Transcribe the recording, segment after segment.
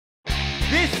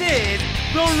This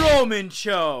is The Roman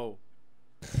Show.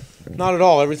 Not at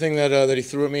all. Everything that he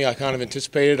threw at me, I kind of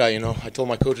anticipated. I told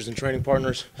my coaches and training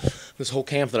partners this whole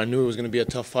camp that I knew it was going to be a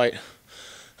tough fight.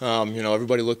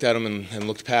 Everybody looked at him and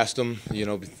looked past him,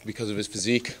 because of his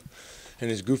physique and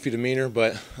his goofy demeanor.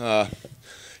 But, I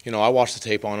watched the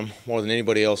tape on him more than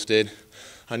anybody else did.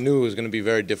 I knew it was going to be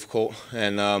very difficult,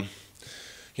 and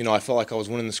I felt like I was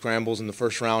winning the scrambles in the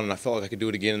first round, and I felt like I could do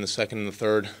it again in the second and the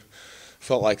third.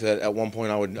 Felt like that at one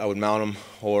point I would mount him,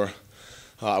 or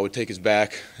I would take his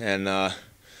back, and that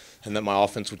my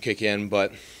offense would kick in.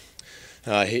 But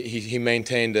he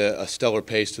maintained a stellar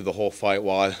pace through the whole fight,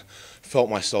 while I felt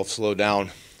myself slow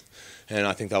down, and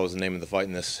I think that was the name of the fight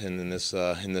in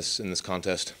this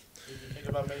contest. Did you think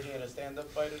about making it a stand-up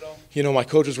fight at all? My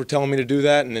coaches were telling me to do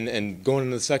that, and going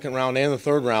into the second round and the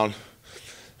third round,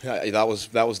 that was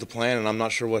the plan. And I'm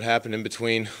not sure what happened in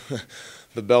between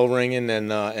the bell ringing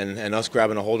and us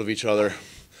grabbing a hold of each other.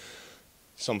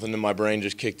 Something in my brain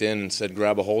just kicked in and said,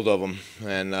 grab a hold of him,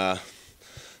 and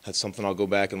that's something I'll go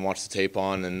back and watch the tape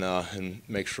on and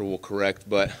make sure we'll correct.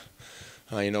 But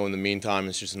in the meantime,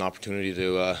 it's just an opportunity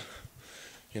to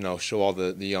show all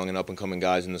the young and up-and-coming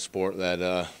guys in the sport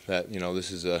that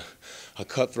this is a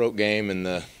cutthroat game, and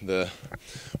the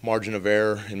margin of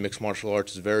error in mixed martial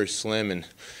arts is very slim, and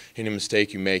any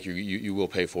mistake you make, you will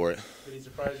pay for it. Did he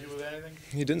surprise you with anything?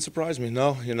 He didn't surprise me,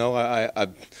 no.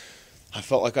 I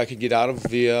felt like I could get out of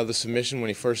the submission when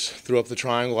he first threw up the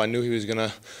triangle. I knew he was going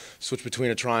to switch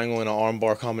between a triangle and an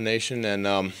armbar combination, and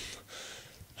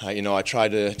I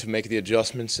tried to make the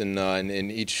adjustments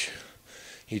in each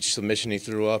submission he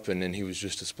threw up, and then he was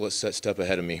just a split step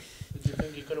ahead of me. Did you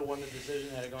think you could have won the decision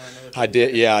had it gone another? I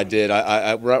did, yeah, I did.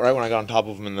 Right when I got on top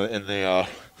of him in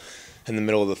the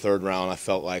middle of the third round, I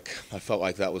felt like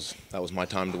that was my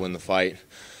time to win the fight,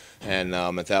 and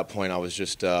at that point I was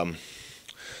just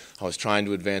I was trying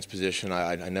to advance position.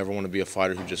 I never want to be a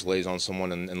fighter who just lays on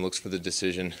someone and looks for the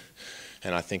decision,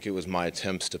 and I think it was my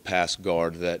attempts to pass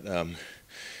guard that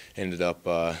ended up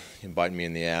biting me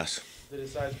in the ass. Did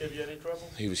his size give you any trouble?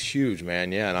 He was huge,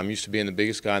 man, yeah, and I'm used to being the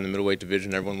biggest guy in the middleweight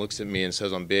division. Everyone looks at me and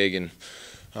says I'm big, and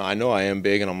I know I am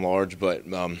big and I'm large, but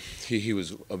he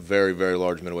was a very, very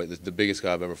large middleweight, the biggest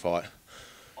guy I've ever fought.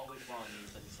 Always wrong,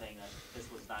 you've been saying that this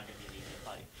was not going to be an easy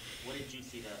fight. What did you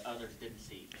see that others didn't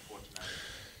see before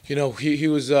tonight? He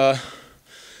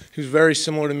was very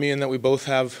similar to me in that we both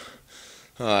have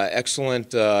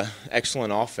excellent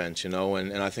offense, and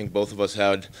I think both of us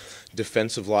had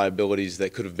defensive liabilities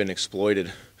that could have been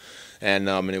exploited, and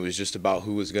it was just about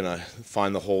who was going to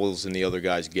find the holes in the other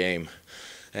guy's game,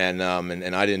 and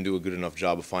I didn't do a good enough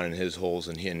job of finding his holes,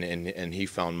 and he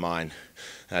found mine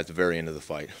at the very end of the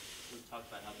fight. We've talked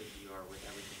about how busy you are with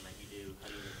everything that you do. How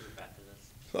do you improve after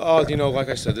this? Like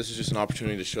I said, this is just an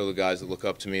opportunity to show the guys that look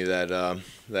up to me that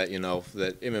that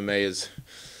MMA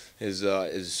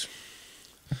is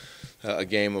a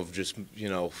game of just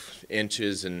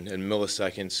inches and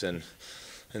milliseconds, and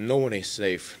no one is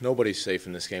safe. Nobody's safe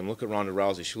in this game. Look at Ronda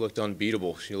Rousey. She looked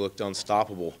unbeatable. She looked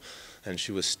unstoppable, and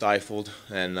she was stifled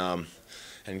and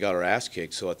got her ass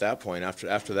kicked. So at that point,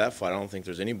 after that fight, I don't think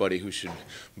there's anybody who should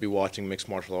be watching mixed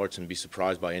martial arts and be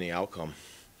surprised by any outcome.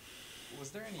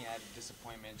 Was there any added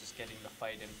disappointment just getting the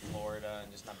fight in Florida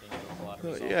and just not being able to pull out a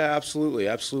result? Yeah,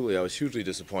 absolutely. I was hugely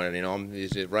disappointed.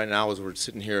 Right now, as we're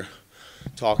sitting here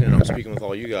talking and I'm speaking with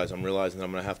all you guys, I'm realizing that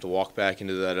I'm going to have to walk back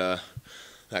into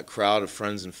that crowd of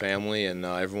friends and family and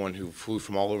everyone who flew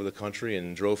from all over the country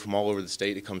and drove from all over the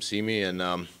state to come see me, and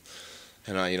I'm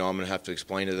going to have to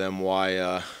explain to them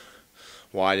why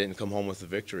I didn't come home with the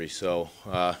victory. So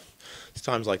it's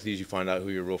times like these you find out who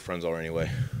your real friends are anyway.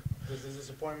 Does this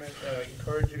disappointment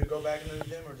encourage you to go back into the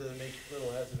gym, or does it make you a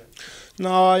little hesitant?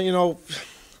 No,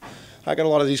 I got a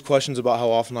lot of these questions about how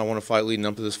often I want to fight leading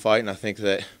up to this fight, and I think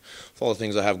that with all the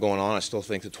things I have going on, I still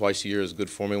think that twice a year is good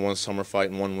for me. One summer fight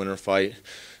and one winter fight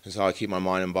is how I keep my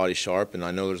mind and body sharp, and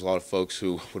I know there's a lot of folks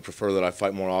who would prefer that I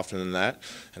fight more often than that,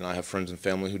 and I have friends and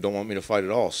family who don't want me to fight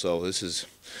at all. So it's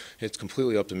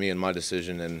completely up to me and my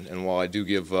decision, and while I do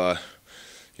give a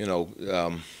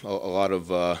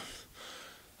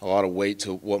lot of weight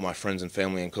to what my friends and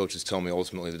family and coaches tell me,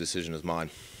 ultimately the decision is mine.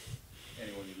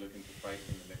 Anyone you looking to fight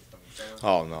in the next coming round?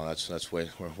 Oh no, that's way.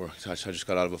 I just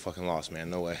got out of a fucking loss, man.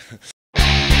 No way.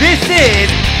 This is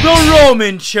The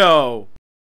Roman Show.